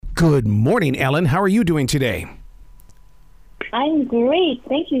Good morning, Ellen. How are you doing today? I'm great.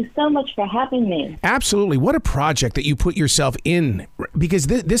 Thank you so much for having me. Absolutely. What a project that you put yourself in, because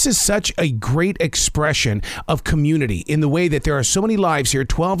this is such a great expression of community in the way that there are so many lives here,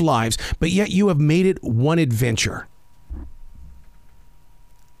 12 lives, but yet you have made it one adventure.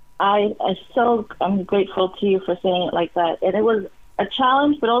 I'm grateful to you for saying it like that. And it was a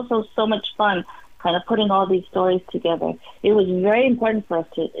challenge, but also so much fun, kind of putting all these stories together. It was very important for us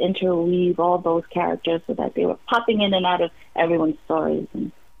to interweave all those characters so that they were popping in and out of everyone's stories.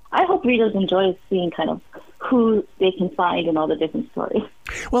 And I hope readers enjoy seeing kind of who they can find in all the different stories.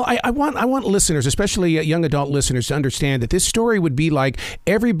 Well, I want listeners, especially young adult listeners, to understand that this story would be like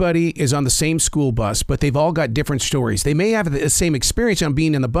everybody is on the same school bus, but they've all got different stories. They may have the same experience on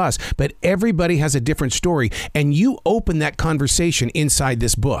being in the bus, but everybody has a different story. And you open that conversation inside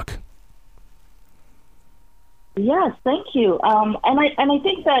this book. Yes, thank you. And I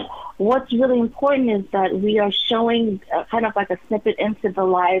think that what's really important is that we are showing kind of like a snippet into the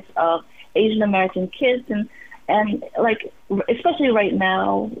lives of Asian American kids, and like especially right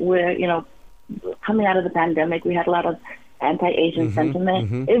now, where coming out of the pandemic, we had a lot of anti-Asian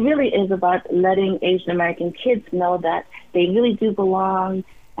sentiment. Mm-hmm. It really is about letting Asian American kids know that they really do belong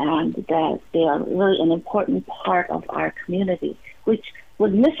and that they are really an important part of our community, which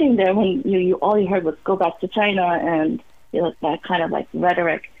was missing there when you all you heard was go back to China, and that kind of like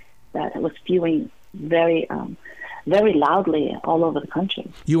rhetoric that was spewing very loudly all over the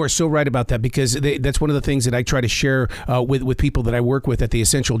country. You are so right about that, because that's one of the things that I try to share with people that I work with at The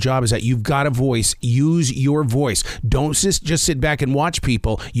Essential Job, is that you've got a voice. Use your voice. Don't just sit back and watch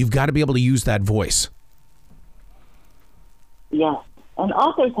people. You've got to be able to use that voice. Yes. And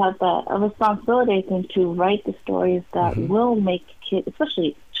authors have a responsibility, I think, to write the stories that will make kids,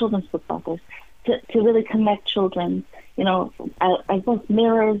 especially children's book authors, to really connect children, as both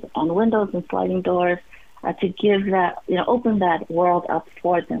mirrors and windows and sliding doors, to give that, open that world up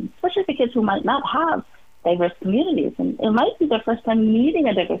for them, especially for kids who might not have diverse communities. And it might be their first time meeting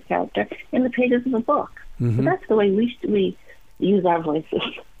a diverse character in the pages of a book. Mm-hmm. So that's the way we use our voices.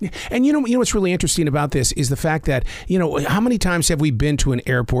 And you know what's really interesting about this is the fact that, how many times have we been to an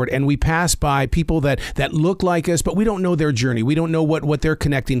airport and we pass by people that look like us, but we don't know their journey. We don't know what their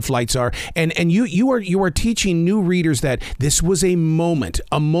connecting flights are. And you are teaching new readers that this was a moment.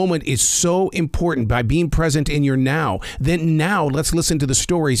 A moment is so important by being present in your now. Then now let's listen to the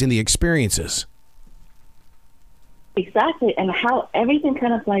stories and the experiences. Exactly, and how everything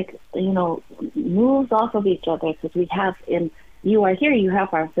kind of moves off of each other, because we have You Are Here, you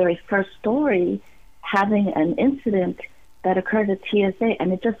have our very first story having an incident that occurred at TSA,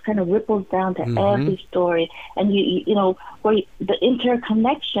 and it just kind of ripples down to every story, and where the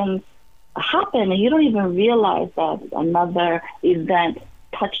interconnections happen, and you don't even realize that another event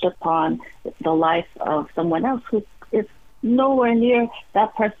touched upon the life of someone else who is nowhere near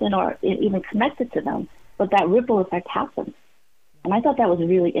that person or even connected to them. But that ripple effect happens. And I thought that was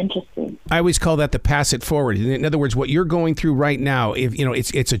really interesting. I always call that the pass it forward. In other words, what you're going through right now, if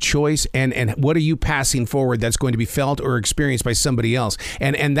it's a choice, and what are you passing forward that's going to be felt or experienced by somebody else?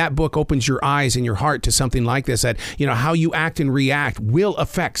 And that book opens your eyes and your heart to something like this, that how you act and react will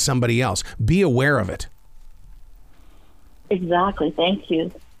affect somebody else. Be aware of it. Exactly. Thank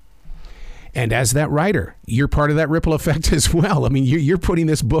you. And as that writer, you're part of that ripple effect as well. I mean, you're putting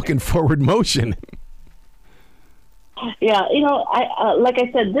this book in forward motion. Yeah, like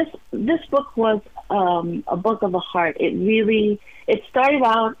I said, this book was a book of the heart. It started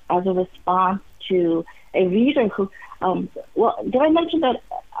out as a response to a reader who, did I mention that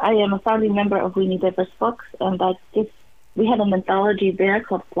I am a founding member of We Need Diverse Books, and that we had an anthology there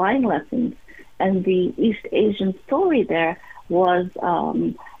called Flying Lessons, and the East Asian story there was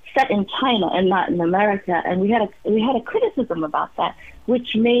set in China and not in America, and we had a criticism about that,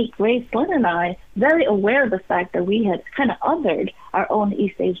 which made Grace Lynn and I very aware of the fact that we had kind of othered our own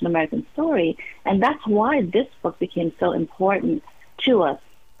East Asian American story, and that's why this book became so important to us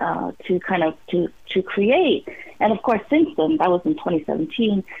to create. And of course, since then, that was in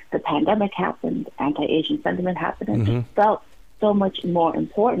 2017, the pandemic happened, anti-Asian sentiment happened, and it felt so much more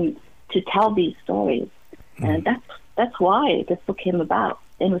important to tell these stories, and that's why this book came about.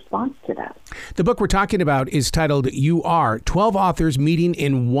 In response to that. The book we're talking about is titled You Are, 12 Authors Meeting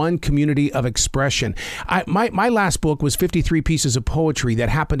in One Community of Expression. My last book was 53 pieces of poetry that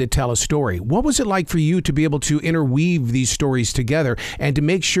happened to tell a story. What was it like for you to be able to interweave these stories together and to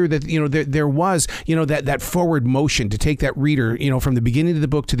make sure that there was that forward motion to take that reader from the beginning of the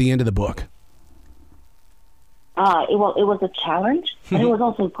book to the end of the book? It was a challenge, and it was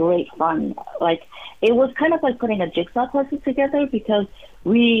also great fun. It was kind of like putting a jigsaw puzzle together, because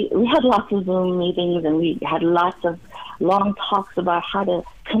we had lots of Zoom meetings, and we had lots of long talks about how to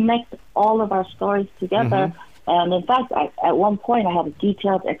connect all of our stories together. And in fact, at one point, I had a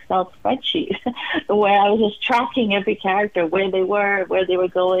detailed Excel spreadsheet where I was just tracking every character, where they were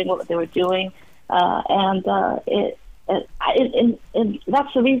going, what they were doing. And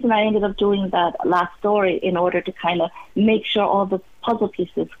that's the reason I ended up doing that last story, in order to kind of make sure all the puzzle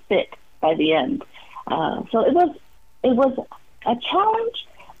pieces fit by the end. So it was a challenge,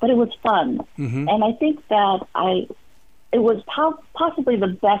 but it was fun. And I think that it was possibly the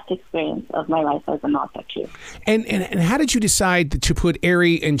best experience of my life as an author, too. And how did you decide to put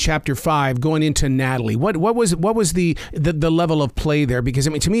Aerie in chapter 5 going into Natalie? What was the level of play there? Because, I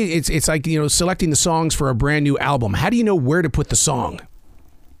mean, to me, it's like, selecting the songs for a brand new album. How do you know where to put the song?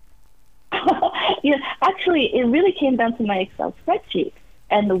 Yeah, actually, it really came down to my Excel spreadsheet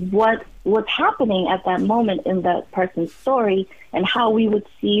and what was happening at that moment in that person's story, and how we would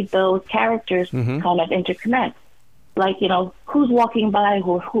see those characters kind of interconnect. Like, who's walking by,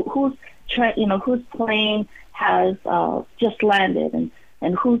 whose plane has just landed,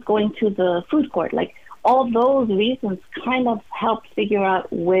 and who's going to the food court. Like, all those reasons kind of helped figure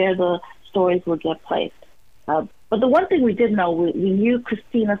out where the stories would get placed. But the one thing we did know, we knew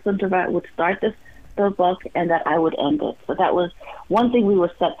Christina Sundaram would start the book, and that I would end it. So that was one thing we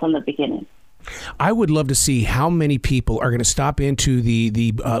were set from the beginning. I would love to see how many people are going to stop into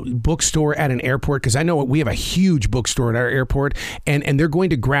the bookstore at an airport, because I know we have a huge bookstore at our airport, and they're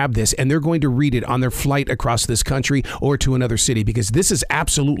going to grab this and they're going to read it on their flight across this country or to another city, because this is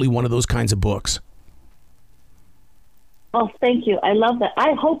absolutely one of those kinds of books. Oh, thank you. I love that.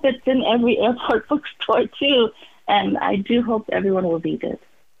 I hope it's in every airport bookstore too, and I do hope everyone will read it.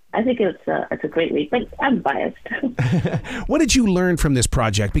 I think it's a great read, but I'm biased. What did you learn from this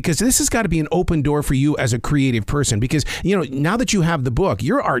project? Because this has got to be an open door for you as a creative person. Because now that you have the book,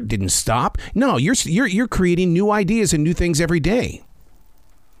 your art didn't stop. No, you're creating new ideas and new things every day.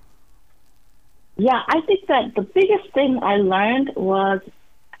 Yeah, I think that the biggest thing I learned was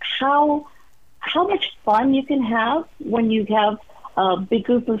how much fun you can have when you have a big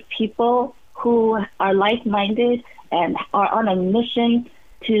group of people who are like-minded and are on a mission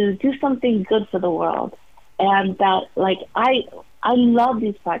to do something good for the world. And that, like, I love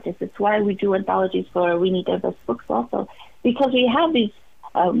these projects. It's why we do anthologies for We Need Diverse Books also, because we have these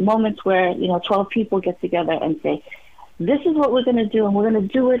moments where 12 people get together and say, this is what we're going to do, and we're going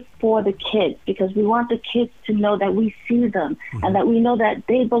to do it for the kids, because we want the kids to know that we see them and that we know that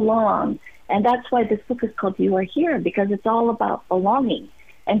they belong. And that's why this book is called You Are Here, because it's all about belonging.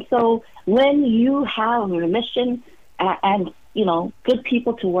 And so when you have a mission and good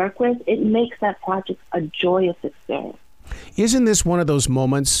people to work with, it makes that project a joyous experience. Isn't this one of those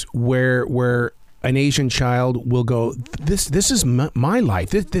moments where an Asian child will go, this is my life.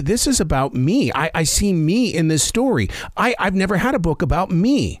 This is about me. I see me in this story. I've never had a book about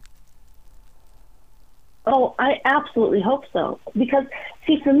me. Oh, I absolutely hope so. Because,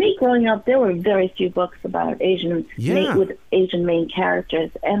 see, for me growing up, there were very few books about with Asian main characters.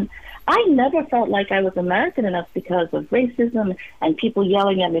 And I never felt like I was American enough because of racism and people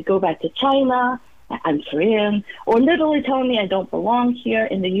yelling at me, go back to China, I'm Korean, or literally telling me I don't belong here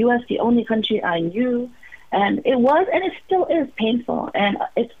in the U.S., the only country I knew. And it was, and it still is painful. And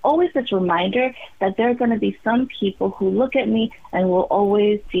it's always this reminder that there are going to be some people who look at me and will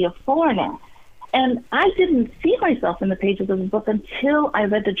always see a foreigner. And I didn't see myself in the pages of the book until I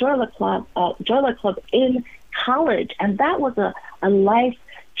read the Joy Luck Club in college. And that was a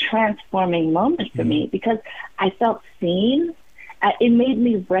life-transforming moment for me, because I felt seen. It made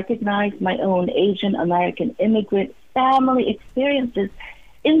me recognize my own Asian American immigrant family experiences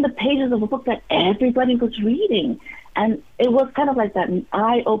in the pages of a book that everybody was reading. And it was kind of like that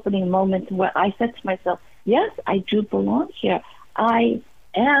eye-opening moment where I said to myself, yes, I do belong here. I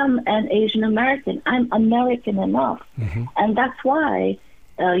am an Asian American. I'm American enough. And that's why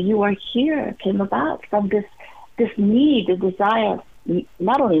You Are Here came about, from this need, the desire,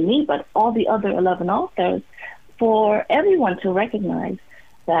 not only me, but all the other 11 authors, for everyone to recognize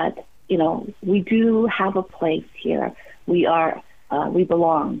that, we do have a place here. We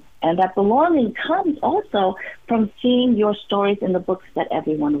belong. And that belonging comes also from seeing your stories in the books that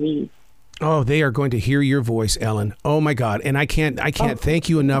everyone reads. Oh, they are going to hear your voice, Ellen. Oh my God. And I can't thank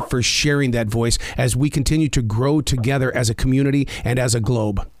you enough for sharing that voice as we continue to grow together as a community and as a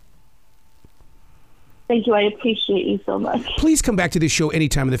globe. Thank you. I appreciate you so much. Please come back to this show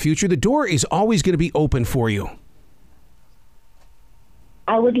anytime in the future. The door is always going to be open for you.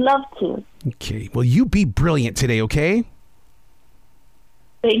 I would love to. Okay. Well, you be brilliant today, okay?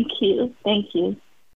 Thank you. Thank you.